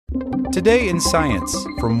Today in Science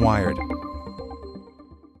from Wired.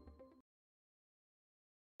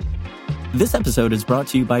 This episode is brought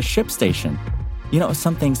to you by ShipStation. You know,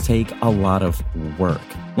 some things take a lot of work,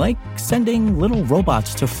 like sending little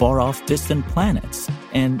robots to far-off distant planets.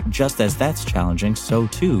 And just as that's challenging, so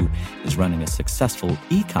too is running a successful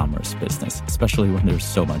e-commerce business, especially when there's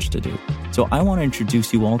so much to do. So I want to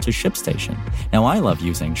introduce you all to ShipStation. Now, I love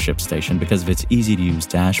using ShipStation because of its easy-to-use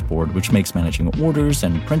dashboard, which makes managing orders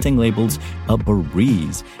and printing labels a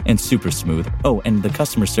breeze and super smooth. Oh, and the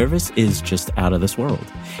customer service is just out of this world.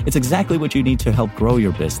 It's exactly what you need to help grow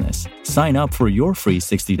your business. Sign up for your free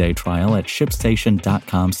 60-day trial at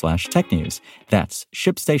shipstation.com/technews. That's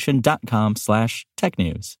shipstation.com/technews.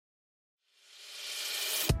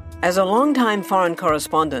 As a longtime foreign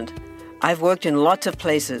correspondent, I've worked in lots of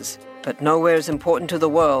places, but nowhere as important to the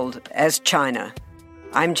world as China.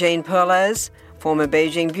 I'm Jane Perlez, former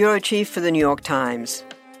Beijing bureau chief for the New York Times.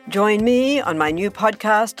 Join me on my new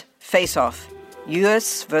podcast, Face Off,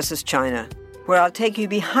 U.S. versus China, where I'll take you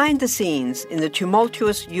behind the scenes in the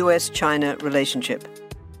tumultuous U.S.-China relationship.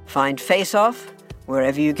 Find Face Off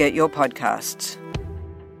wherever you get your podcasts.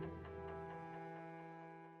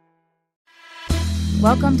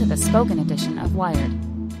 Welcome to the spoken edition of Wired.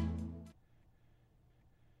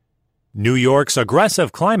 New York's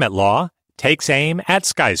aggressive climate law takes aim at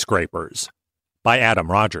skyscrapers, by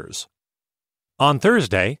Adam Rogers. On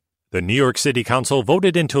Thursday, the New York City Council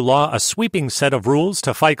voted into law a sweeping set of rules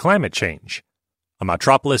to fight climate change, a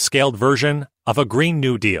metropolis-scaled version of a Green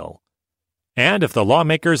New Deal. And if the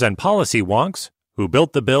lawmakers and policy wonks who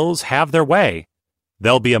built the bills have their way,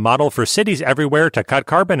 they'll be a model for cities everywhere to cut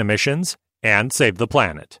carbon emissions and save the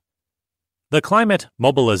planet. The Climate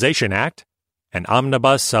Mobilization Act, an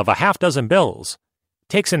omnibus of a half-dozen bills,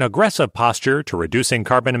 takes an aggressive posture to reducing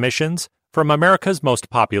carbon emissions from America's most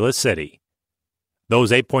populous city.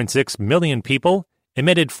 Those 8.6 million people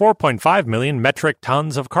emitted 4.5 million metric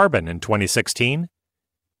tons of carbon in 2016.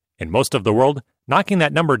 In most of the world, knocking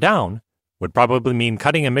that number down would probably mean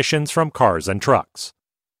cutting emissions from cars and trucks.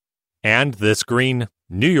 And this Green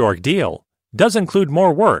New York deal does include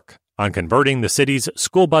more work on converting the city's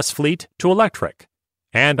school bus fleet to electric,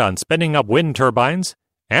 and on spinning up wind turbines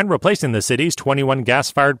and replacing the city's 21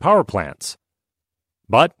 gas-fired power plants.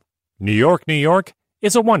 But New York, New York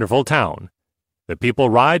is a wonderful town. The people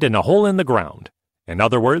ride in a hole in the ground. In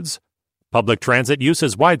other words, public transit use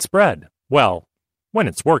is widespread, well, when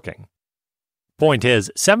it's working. Point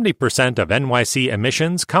is, 70% of NYC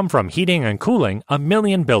emissions come from heating and cooling a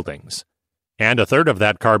million buildings, and a third of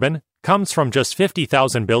that carbon comes from just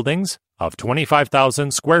 50,000 buildings of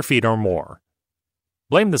 25,000 square feet or more.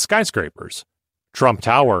 Blame the skyscrapers. Trump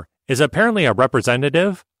Tower is apparently a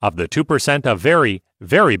representative of the 2% of very,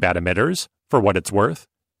 very bad emitters, for what it's worth.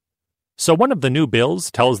 So one of the new bills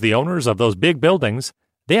tells the owners of those big buildings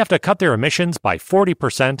they have to cut their emissions by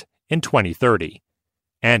 40% in 2030,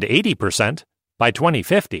 and 80% by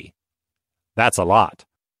 2050. That's a lot.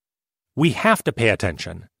 We have to pay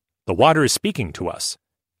attention. The water is speaking to us.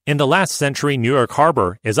 In the last century, New York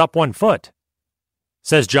Harbor is up 1 foot.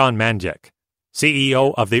 Says John Mandyk,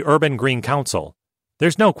 CEO of the Urban Green Council,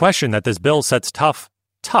 there's no question that this bill sets tough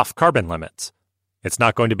carbon limits. It's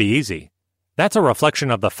not going to be easy. That's a reflection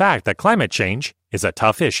of the fact that climate change is a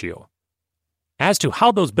tough issue. As to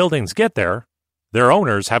how those buildings get there, their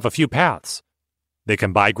owners have a few paths. They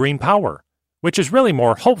can buy green power, which is really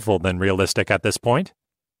more hopeful than realistic at this point.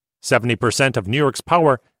 70% of New York's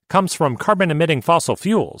power comes from carbon-emitting fossil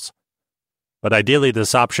fuels. But ideally,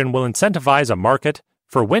 this option will incentivize a market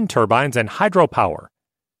for wind turbines and hydropower.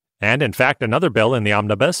 And in fact, another bill in the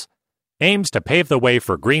omnibus aims to pave the way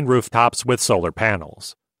for green rooftops with solar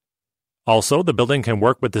panels. Also, the building can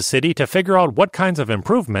work with the city to figure out what kinds of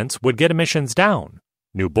improvements would get emissions down.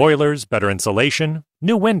 New boilers, better insulation,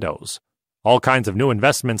 new windows. All kinds of new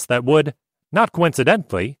investments that would, not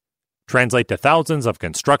coincidentally, translate to thousands of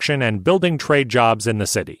construction and building trade jobs in the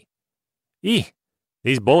city.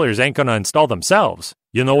 These boilers ain't going to install themselves.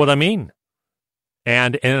 You know what I mean?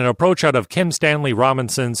 And in an approach out of Kim Stanley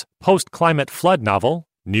Robinson's post-climate flood novel,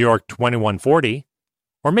 New York 2140,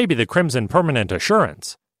 or maybe the Crimson Permanent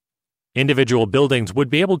Assurance, individual buildings would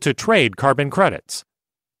be able to trade carbon credits.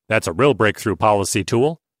 That's a real breakthrough policy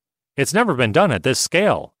tool. It's never been done at this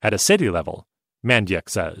scale, at a city level, Mandyk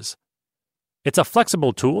says. It's a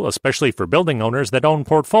flexible tool, especially for building owners that own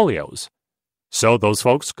portfolios. So those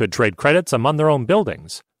folks could trade credits among their own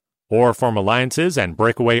buildings, or form alliances and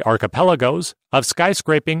breakaway archipelagos of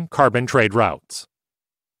skyscraping carbon trade routes.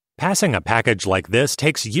 Passing a package like this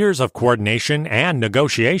takes years of coordination and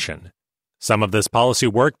negotiation. Some of this policy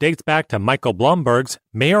work dates back to Michael Bloomberg's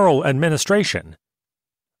mayoral administration.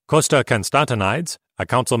 Costa Constantinides, a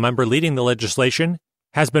council member leading the legislation,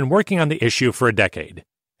 has been working on the issue for a decade,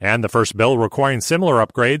 and the first bill requiring similar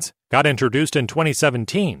upgrades got introduced in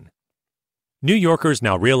 2017. New Yorkers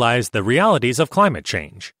now realize the realities of climate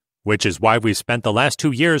change, which is why we've spent the last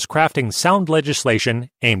 2 years crafting sound legislation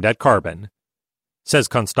aimed at carbon, says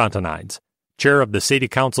Constantinides, chair of the City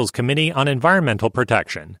Council's Committee on Environmental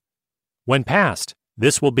Protection. When passed,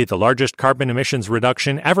 this will be the largest carbon emissions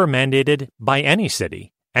reduction ever mandated by any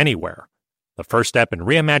city, anywhere. The first step in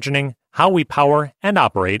reimagining how we power and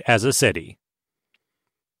operate as a city.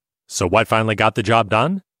 So what finally got the job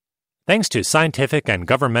done? Thanks to scientific and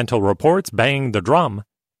governmental reports banging the drum,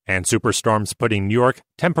 and superstorms putting New York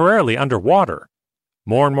temporarily underwater,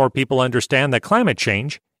 more and more people understand that climate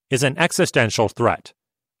change is an existential threat,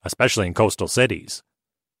 especially in coastal cities.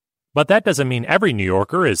 But that doesn't mean every New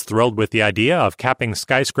Yorker is thrilled with the idea of capping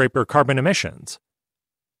skyscraper carbon emissions.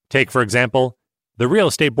 Take, for example, the Real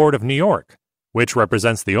Estate Board of New York, which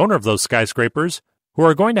represents the owner of those skyscrapers who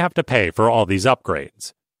are going to have to pay for all these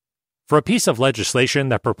upgrades. For a piece of legislation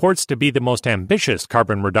that purports to be the most ambitious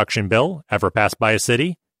carbon reduction bill ever passed by a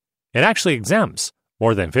city, it actually exempts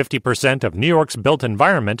more than 50% of New York's built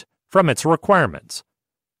environment from its requirements,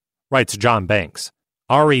 writes John Banks,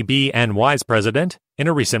 REBNY's president, in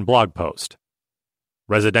a recent blog post.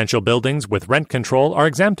 Residential buildings with rent control are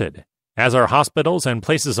exempted, as are hospitals and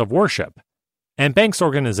places of worship, and Banks'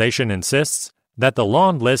 organization insists that the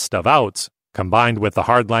long list of outs, combined with the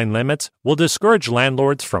hardline limits, will discourage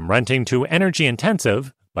landlords from renting to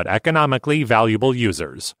energy-intensive but economically valuable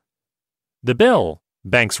users. The bill,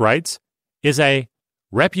 Banks writes, is a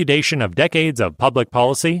repudiation of decades of public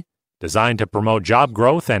policy designed to promote job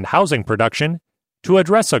growth and housing production to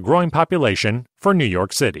address a growing population for New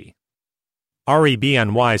York City.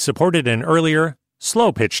 REBNY supported an earlier,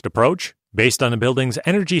 slow-pitched approach based on a building's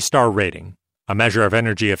Energy Star rating, a measure of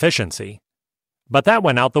energy efficiency. But that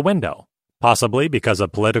went out the window, possibly because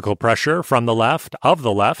of political pressure from the left,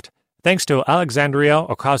 thanks to Alexandria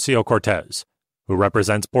Ocasio-Cortez, who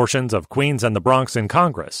represents portions of Queens and the Bronx in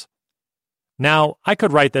Congress. Now, I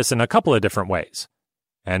could write this in a couple of different ways,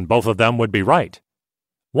 and both of them would be right.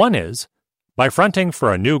 One is, by fronting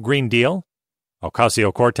for a new Green Deal,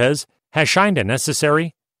 Ocasio-Cortez has shined a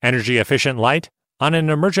necessary, energy-efficient light on an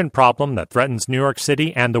emergent problem that threatens New York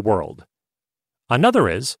City and the world. Another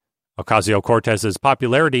is, Ocasio-Cortez's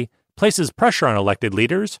popularity places pressure on elected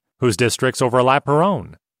leaders whose districts overlap her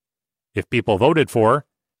own. If people voted for her,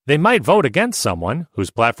 they might vote against someone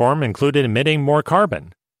whose platform included emitting more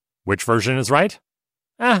carbon. Which version is right?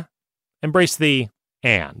 Embrace the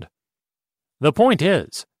and. The point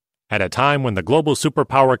is, at a time when the global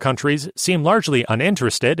superpower countries seem largely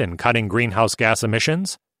uninterested in cutting greenhouse gas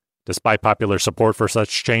emissions, despite popular support for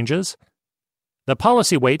such changes, the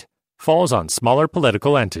policy weight falls on smaller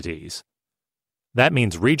political entities. That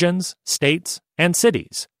means regions, states, and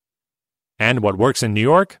cities. And what works in New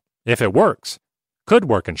York, if it works, could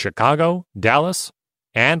work in Chicago, Dallas,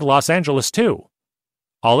 and Los Angeles too.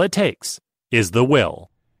 All it takes is the will.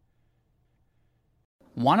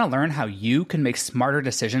 Want to learn how you can make smarter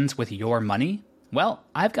decisions with your money? Well,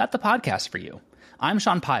 I've got the podcast for you. I'm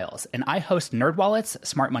Sean Piles, and I host NerdWallet's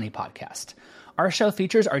Smart Money Podcast. Our show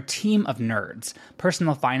features our team of nerds,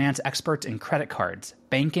 personal finance experts in credit cards,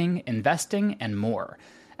 banking, investing, and more.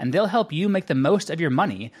 And they'll help you make the most of your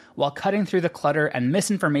money while cutting through the clutter and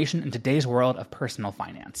misinformation in today's world of personal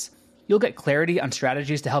finance. You'll get clarity on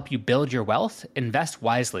strategies to help you build your wealth, invest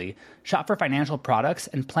wisely, shop for financial products,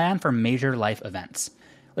 and plan for major life events.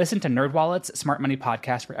 Listen to NerdWallet's Smart Money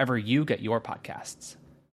Podcast wherever you get your podcasts.